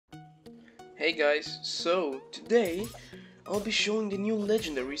Hey guys, so today I'll be showing the new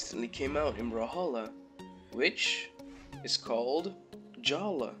legend that recently came out in Brawlhalla, which is called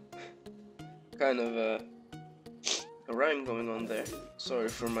Jhala. Kind of a rhyme going on there. Sorry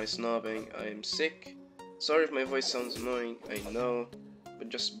for my snobbing, I am sick. Sorry if my voice sounds annoying, I know, but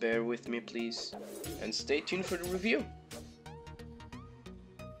just bear with me please, and stay tuned for the review.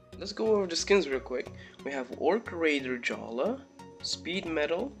 Let's go over the skins real quick. We have Orc Raider Jhala, Speed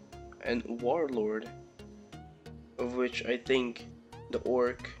Metal, and Warlord, of which I think the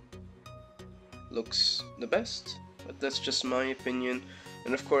Orc looks the best, but that's just my opinion.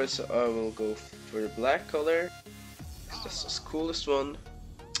 And of course I will go for the black color, that's the coolest one,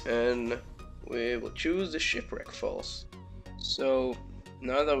 and we will choose the Shipwreck Falls. So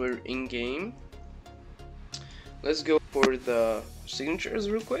now that we're in game, let's go for the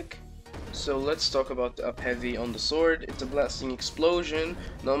signatures real quick. So let's talk about the up heavy on the sword. It's a blasting explosion,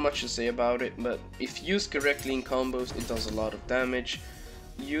 not much to say about it, but if used correctly in combos it does a lot of damage.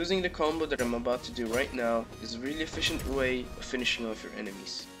 Using the combo that I'm about to do right now is a really efficient way of finishing off your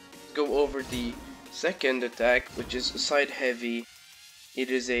enemies. Let's go over the second attack, which is a side heavy. It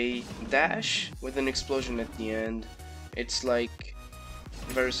is a dash with an explosion at the end. It's like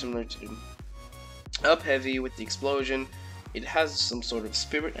very similar to up heavy with the explosion. It has some sort of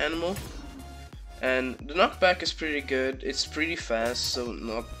spirit animal, and the knockback is pretty good. It's pretty fast, so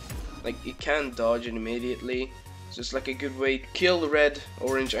not like it can dodge it immediately. So it's like a good way to kill red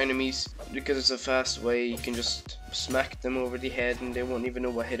orange enemies, because it's a fast way. You can just smack them over the head and they won't even know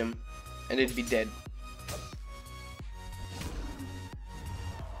what hit them, and they'd be dead.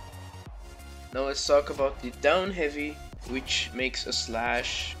 Now let's talk about the down heavy, which makes a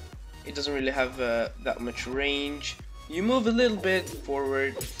slash. It doesn't really have that much range. You move a little bit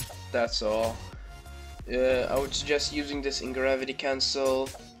forward, that's all. I would suggest using this in gravity cancel.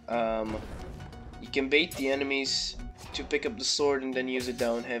 You can bait the enemies to pick up the sword and then use it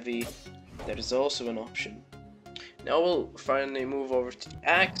down heavy. That is also an option. Now we'll finally move over to the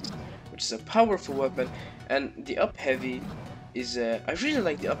axe, which is a powerful weapon, and the up heavy is I really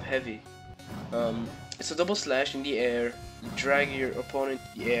like the up heavy. It's a double slash in the air. You drag your opponent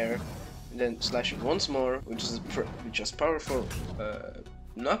in the air and then slash it once more, which is just powerful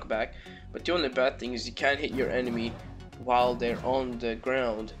knockback. But the only bad thing is you can't hit your enemy while they're on the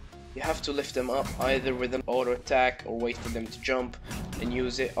ground. You have to lift them up either with an auto attack or wait for them to jump and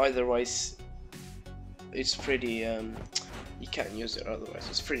use it. Otherwise it's pretty you can't use it otherwise.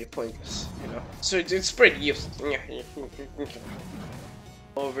 It's pretty pointless, you know. So it's pretty useless.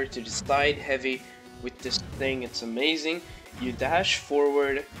 Over to the side heavy with this thing, it's amazing. You dash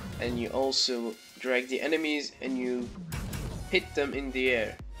forward and you also drag the enemies and you hit them in the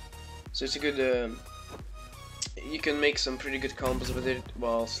air. So it's a good you can make some pretty good combos with it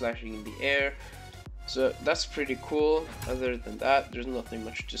while slashing in the air. So that's pretty cool. Other than that, there's nothing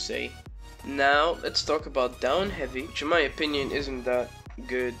much to say. Now let's talk about down heavy, which in my opinion isn't that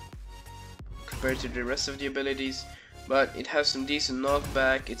good compared to the rest of the abilities, but it has some decent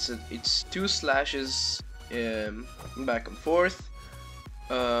knockback. It's two slashes back and forth.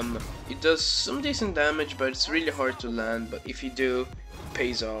 It does some decent damage, but it's really hard to land, but if you do, it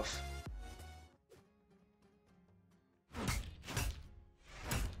pays off.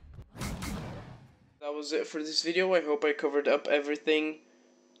 That was it for this video. I hope I covered up everything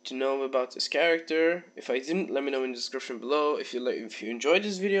to know about this character. If I didn't, let me know in the description below. If you enjoyed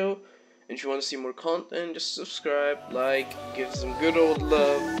this video and if you want to see more content, just subscribe, like, give some good old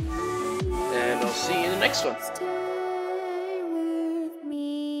love, and I'll see you in the next one.